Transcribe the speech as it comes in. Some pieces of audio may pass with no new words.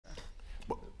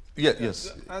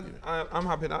Yes. I'm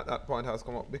happy that that point has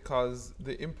come up, because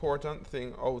the important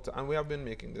thing out, and we have been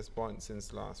making this point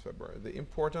since last February, the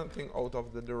important thing out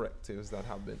of the directives that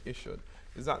have been issued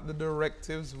is that the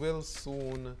directives will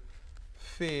soon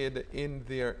fade in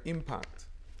their impact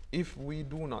if we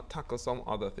do not tackle some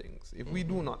other things. If we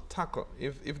do not tackle,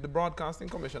 if the Broadcasting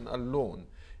Commission alone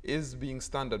is being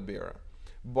standard bearer,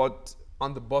 but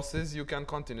on the buses you can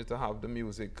continue to have the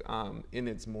music in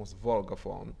its most vulgar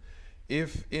form.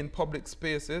 If in public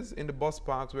spaces, in the bus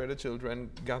parks where the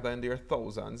children gather in their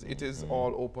thousands, it is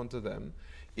all open to them.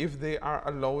 If they are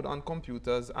allowed on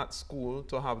computers at school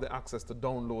to have the access to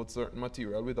download certain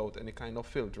material without any kind of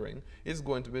filtering, it's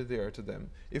going to be there to them.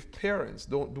 If parents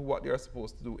don't do what they are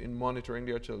supposed to do in monitoring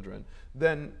their children,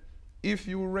 then if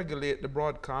you regulate the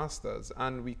broadcasters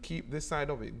and we keep this side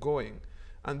of it going,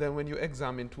 and then when you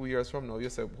examine 2 years from now, you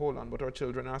say, hold on, but our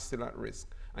children are still at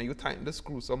risk, and you tighten the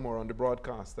screw some more on the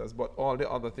broadcasters, but all the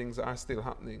other things are still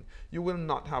happening, you will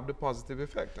not have the positive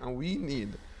effect. And we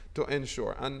need to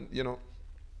ensure, and you know,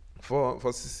 for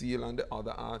Cecile and the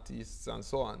other artists and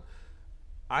so on,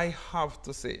 I have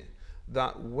to say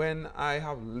that when I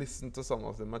have listened to some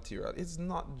of the material, it's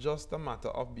not just a matter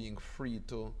of being free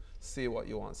to say what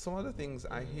you want. Some of the things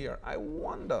I hear, I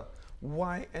wonder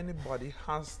why anybody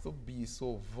has to be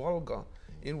so vulgar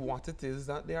in what it is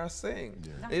that they are saying.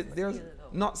 Yeah. There's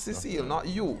not Cecile, not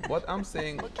you, but I'm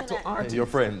saying to artists, your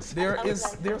friends.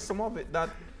 There's some of it that,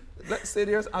 let's say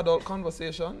there's adult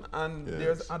conversation and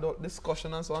there's adult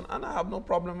discussion and so on, and I have no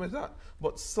problem with that.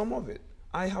 But some of it,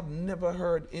 I have never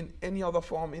heard in any other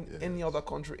form in any other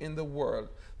country in the world,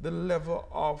 the level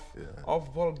of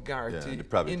vulgarity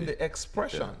in the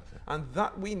expression. And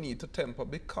that we need to temper,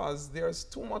 because there's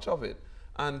too much of it.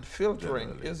 And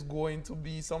filtering is going to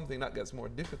be something that gets more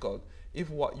difficult if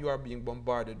what you are being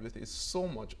bombarded with is so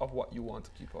much of what you want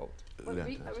to keep out. Well,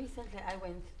 recently I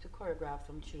went to choreograph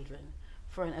some children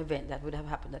for an event that would have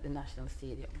happened at the National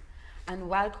Stadium. And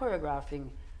while choreographing,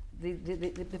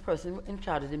 the person in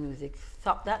charge of the music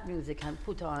stopped that music and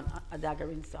put on a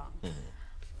daggering song.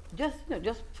 Just, you know,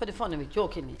 just for the fun of it,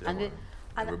 jokingly. And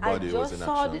I just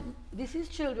saw this is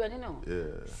children, you know,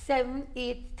 7,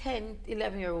 8, 10,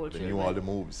 11-year-old children. They knew all the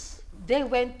moves. They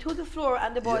went to the floor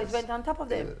and the boys went on top of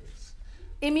them.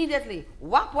 Immediately,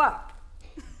 whap whap.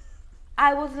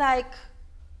 I was like,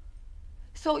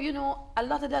 so, you know, a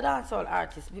lot of the dancehall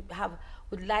artists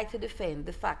would like to defend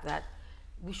the fact that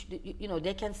we should, you know,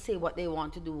 they can say what they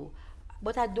want to do,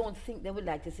 but I don't think they would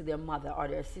like to see their mother or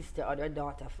their sister or their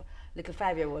daughter, like a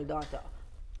 5-year-old daughter,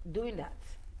 doing that,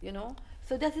 you know?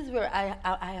 So that is where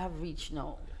I have reached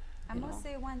now. I must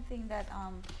say one thing, that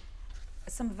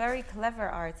some very clever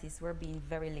artists were being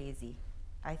very lazy,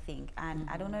 I think. And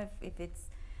I don't know if it's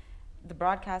the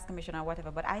Broadcast Commission or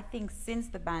whatever, but I think since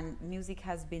the ban, music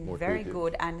has been more very creative.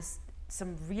 Good, and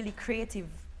some really creative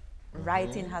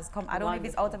writing has come. I don't know if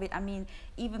it's out of it. I mean,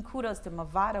 even kudos to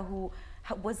Mavada, who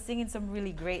was singing some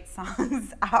really great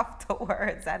songs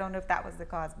afterwards. I don't know if that was the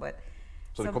cause, but...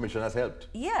 So the Commission has helped?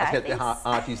 Yeah. Has helped the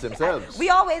artists themselves? We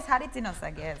always had it in us,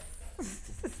 I guess.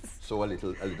 So a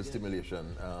little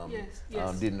stimulation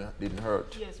didn't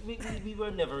hurt. Yes, we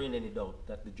were never in any doubt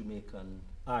that the Jamaican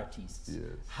artists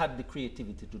had the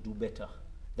creativity to do better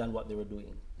than what they were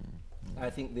doing. I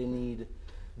think they need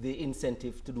the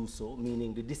incentive to do so,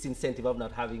 meaning the disincentive of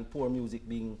not having poor music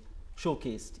being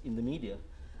showcased in the media.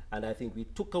 And I think we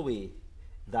took away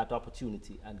that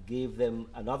opportunity and gave them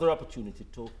another opportunity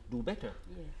to do better.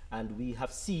 Yes. And we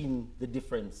have seen the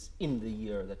difference in the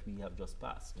year that we have just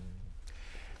passed.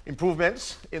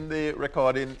 Improvements in the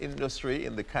recording industry,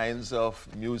 in the kinds of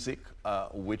music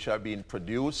which are being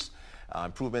produced,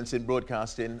 improvements in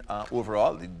broadcasting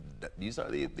overall. These are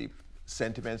the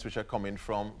sentiments which are coming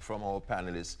from our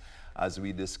panelists as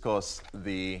we discuss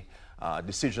the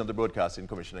decision of the Broadcasting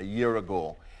Commission a year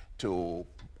ago to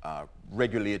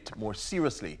regulate more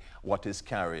seriously what is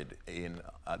carried in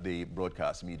the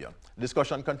broadcast media.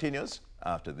 Discussion continues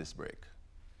after this break.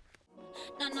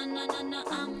 No,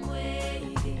 I'm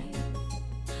waiting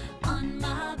on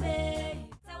my bed.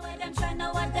 So I'm trying to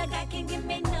what the guy can give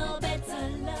me no better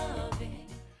loving.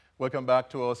 Welcome back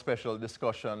to our special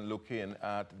discussion looking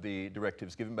at the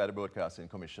directives given by the Broadcasting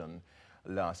Commission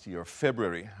last year,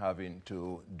 February, having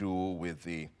to do with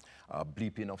the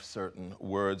bleeping of certain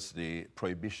words, the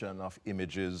prohibition of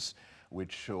images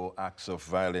which show acts of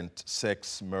violent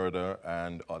sex, murder,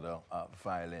 and other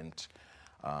violent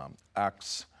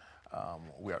acts.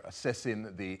 We are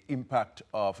assessing the impact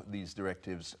of these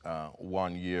directives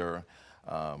 1 year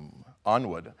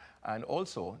onward, and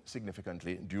also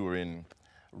significantly during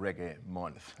Reggae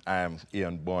Month. I am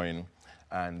Ian Boyne,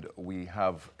 and we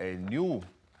have a new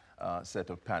set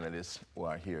of panelists who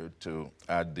are here to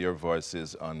add their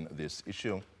voices on this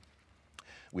issue.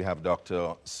 We have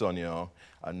Dr. Sonia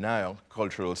Nile,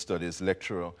 Cultural Studies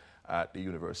Lecturer at the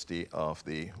University of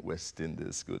the West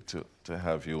Indies. Good to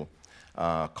have you.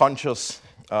 Conscious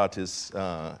artist,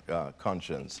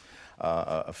 Conscience,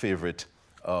 a favorite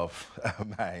of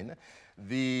mine.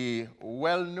 The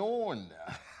well-known,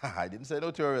 I didn't say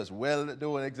notorious,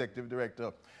 well-known Executive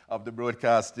Director of the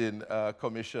Broadcasting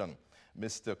Commission,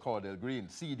 Mr. Cordell Green,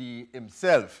 CD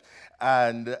himself,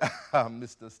 and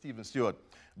Mr. Stephen Stewart,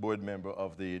 board member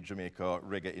of the Jamaica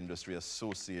Reggae Industry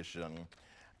Association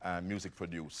and music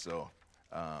producer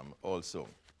also.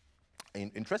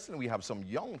 Interestingly, we have some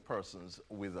young persons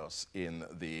with us in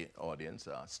the audience,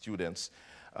 students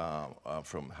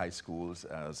from high schools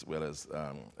as well as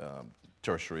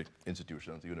tertiary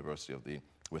institutions, the University of the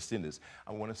West Indies.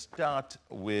 I want to start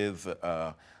with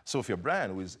Sophia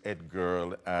Bryan, who is head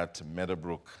girl at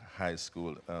Meadowbrook High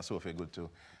School. Sophia, good to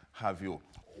have you.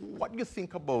 What do you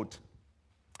think about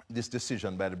this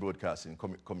decision by the Broadcasting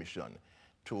Commission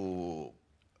to,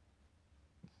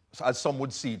 as some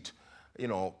would see it, you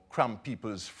know, cram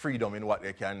people's freedom in what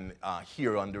they can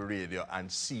hear on the radio and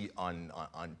see on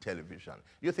television?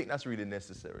 Do you think that's really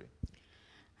necessary?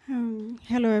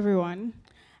 Hello, everyone.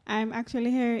 I'm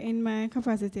actually here in my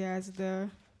capacity as the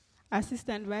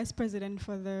Assistant Vice President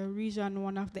for the Region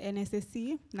 1 of the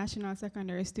NSSC, National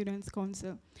Secondary Students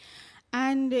Council.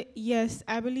 And yes,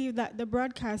 I believe that the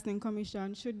Broadcasting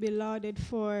Commission should be lauded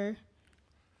for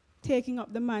taking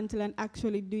up the mantle and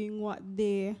actually doing what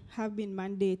they have been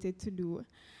mandated to do.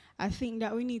 I think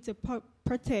that we need to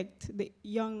protect the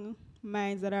young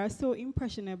minds that are so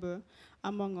impressionable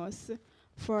among us.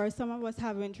 For some of us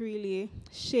haven't really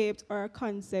shaped our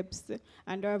concepts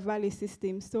and our value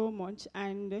system so much,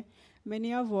 and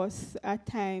many of us at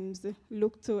times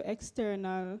look to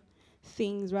external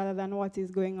things rather than what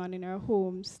is going on in our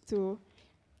homes to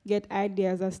get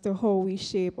ideas as to how we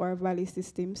shape our value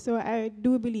system. So I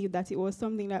do believe that it was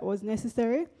something that was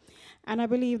necessary, and I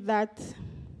believe that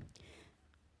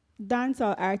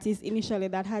dancehall artists initially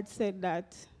that had said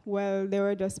that, well, they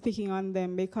were just picking on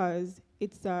them because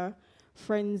it's a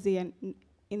frenzy and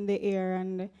in the air,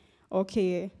 and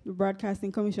okay, the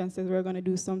Broadcasting Commission says we're going to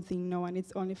do something now and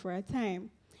it's only for a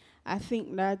time. I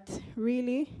think that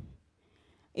really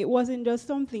it wasn't just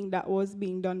something that was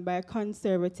being done by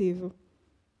conservative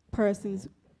persons,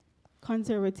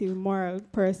 conservative moral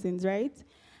persons, right?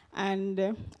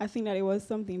 And I think that it was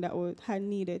something that had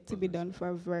needed to be done for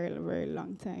a very, very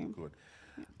long time. Good.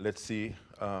 Let's see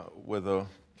whether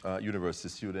university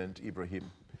student Ibrahim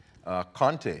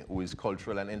Conte, who is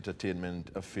Cultural and Entertainment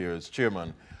Affairs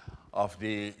Chairman of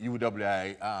the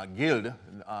UWI Guild,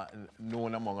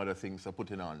 known among other things for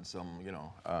putting on some, you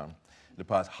know, the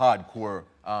past hardcore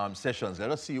sessions. Let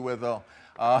us see whether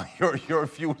your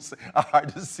views are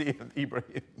the same,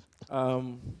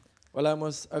 Ibrahim. Well, I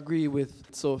must agree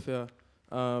with Sophia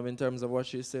in terms of what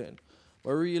she's saying.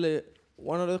 But really,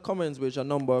 one of the comments which a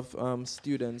number of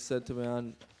students said to me,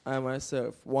 and I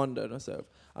myself wondered myself,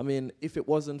 I mean, if it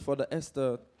wasn't for the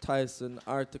Esther Tyson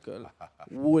article,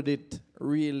 would it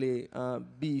really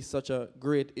be such a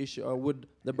great issue, or would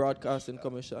the Broadcasting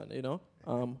Commission, you know,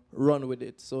 run with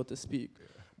it, so to speak?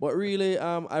 But really,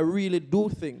 I really do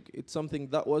think it's something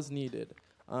that was needed.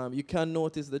 You can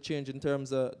notice the change in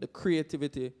terms of the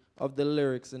creativity of the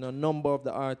lyrics in a number of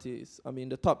the artists. I mean,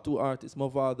 the top two artists,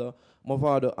 Movado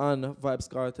and Vybz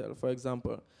Kartel, for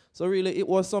example. So really, it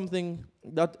was something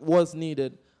that was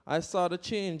needed. I saw the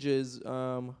changes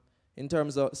in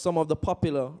terms of some of the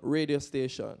popular radio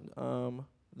stations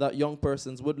that young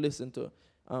persons would listen to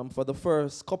for the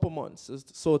first couple months,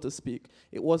 so to speak.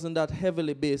 It wasn't that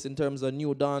heavily based in terms of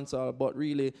new dancehall, but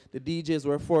really the DJs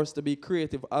were forced to be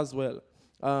creative as well.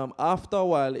 After a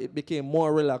while, it became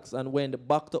more relaxed and went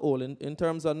back to old in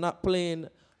terms of not playing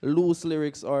loose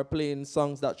lyrics or playing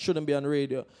songs that shouldn't be on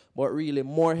radio, but really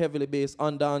more heavily based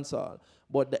on dancehall.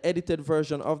 But the edited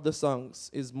version of the songs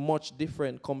is much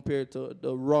different compared to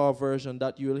the raw version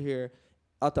that you'll hear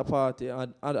at a party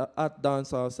and at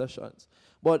dancehall sessions.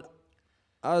 But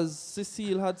as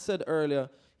Cecile had said earlier,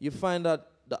 you find that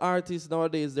the artists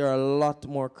nowadays, they're a lot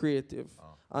more creative.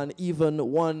 And even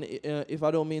one, if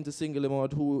I don't mean to single him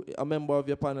out, who a member of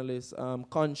your panelists,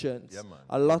 Conscience, yeah,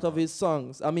 a lot of his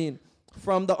songs, I mean,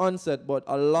 from the onset, but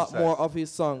a lot more of his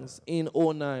songs in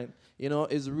 09, you know,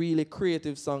 is really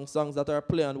creative songs that are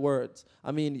play on words.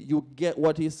 I mean, you get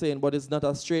what he's saying, but it's not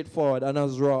as straightforward and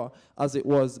as raw as it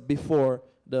was before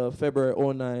the February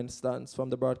 09 stance from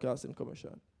the Broadcasting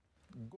Commission.